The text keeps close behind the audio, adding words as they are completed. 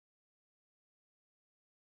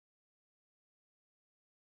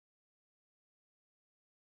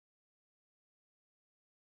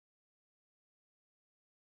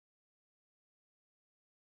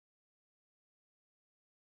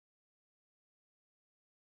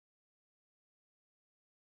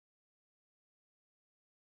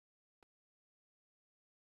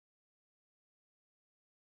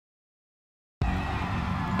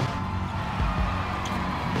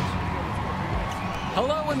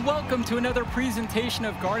Hello and welcome to another presentation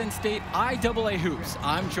of Garden State IAA Hoops.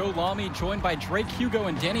 I'm Joe Lamy, joined by Drake Hugo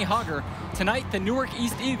and Danny Hogger. Tonight, the Newark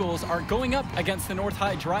East Eagles are going up against the North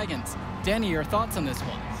High Dragons. Danny, your thoughts on this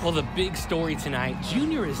one? Well, the big story tonight,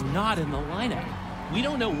 Junior is not in the lineup. We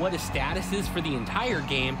don't know what his status is for the entire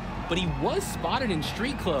game, but he was spotted in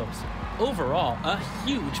street clothes. Overall, a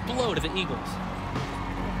huge blow to the Eagles.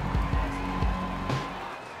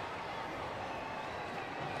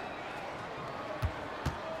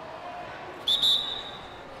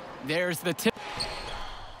 There's the tip.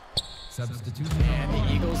 Substitution. And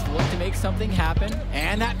the Eagles look to make something happen.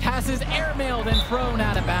 And that pass is airmailed and thrown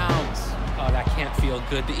out of bounds. Oh, that can't feel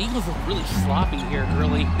good. The Eagles look really sloppy here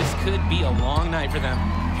early. This could be a long night for them.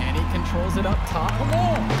 And he controls it up top.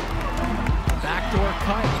 Backdoor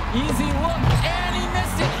cut. Easy look. And he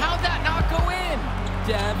missed it. How'd that not go in?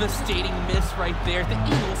 Devastating miss right there. The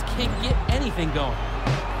Eagles can't get anything going.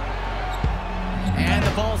 And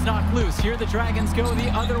the ball's knocked loose. Here the Dragons go the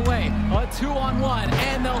other way. A 2-on-1,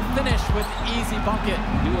 and they'll finish with easy bucket.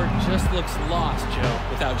 Newark just looks lost, Joe,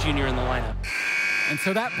 without Junior in the lineup. And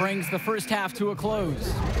so that brings the first half to a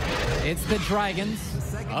close. It's the Dragons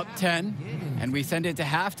up 10, and we send it to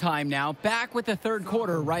halftime now. Back with the third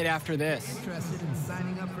quarter right after this. Interested in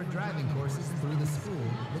signing up for driving courses through the school?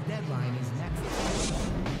 The deadline is next.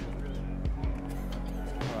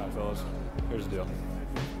 All right, fellas. Here's the deal.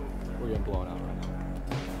 We're getting blown out right now.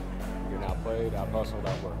 We're getting outplayed, out-hustled,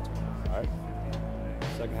 outworked. All right?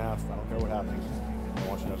 Second half, I don't care what happens. I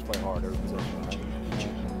want you to just play hard every possession, all right?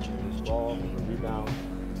 Use ball, rebound,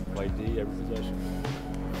 play D every possession.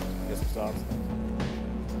 Get some stops.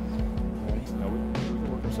 Okay? Now we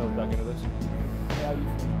can work ourselves back into this. Yeah,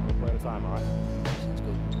 we'll play at a time, all right? Sounds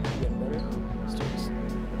good. You getting better? Let's do this.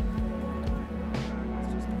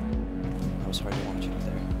 I was hard to want you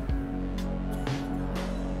there.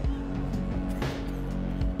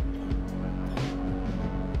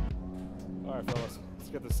 All right, fellas, let's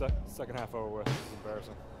get the second half over with. This is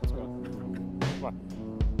embarrassing. Let's go. Come on.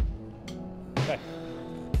 Hey.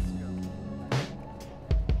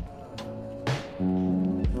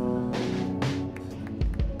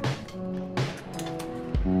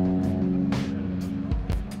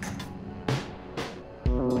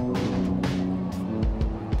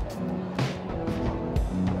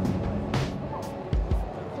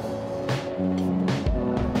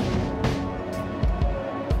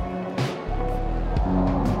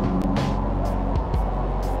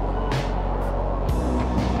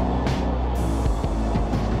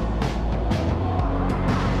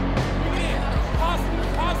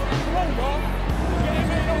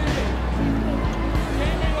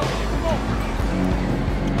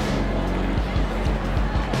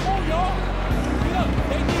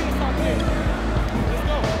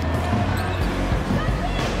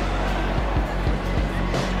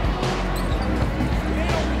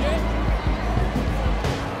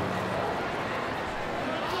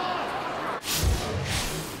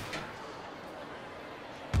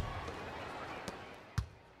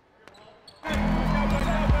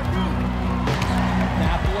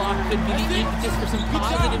 Could be the impetus for some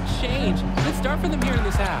positive change. Good start for them here in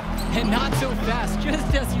this half. And not so fast.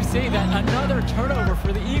 Just as you say that, another turnover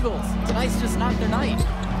for the Eagles. Tonight's just not their night.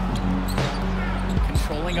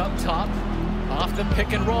 Controlling up top. Off the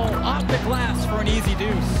pick and roll. Off the glass for an easy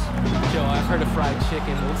deuce. Joe, I've heard of fried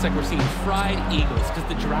chicken. It looks like we're seeing fried Eagles because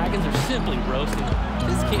the Dragons are simply roasting them.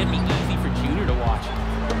 This can't be easy for Junior to watch.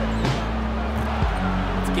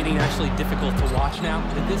 Getting actually difficult to watch now.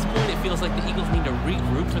 At this point, it feels like the Eagles need to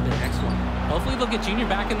regroup for the next one. Hopefully, they'll get Junior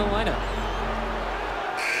back in the lineup.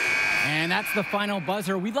 And that's the final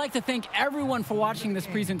buzzer. We'd like to thank everyone for watching this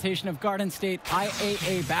presentation of Garden State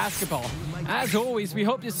IAA basketball. As always, we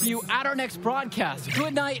hope to see you at our next broadcast.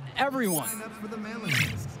 Good night, everyone. Sign up for the mailing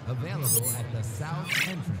list, available at the south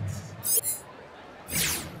entrance.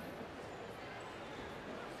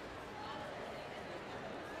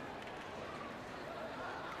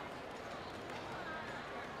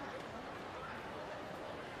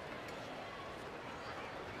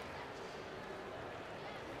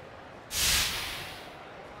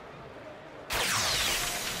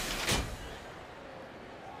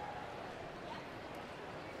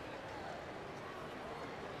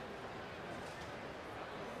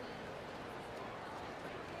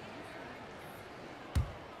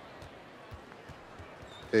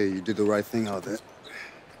 Hey, you did the right thing out there. It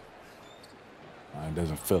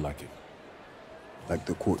doesn't feel like it. Like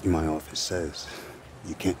the quote in my office says,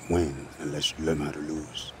 you can't win unless you learn how to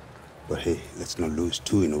lose. But hey, let's not lose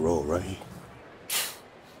 2 in a row, right?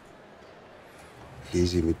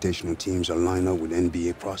 These invitational teams are lined up with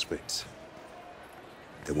NBA prospects.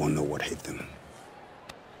 They won't know what hit them.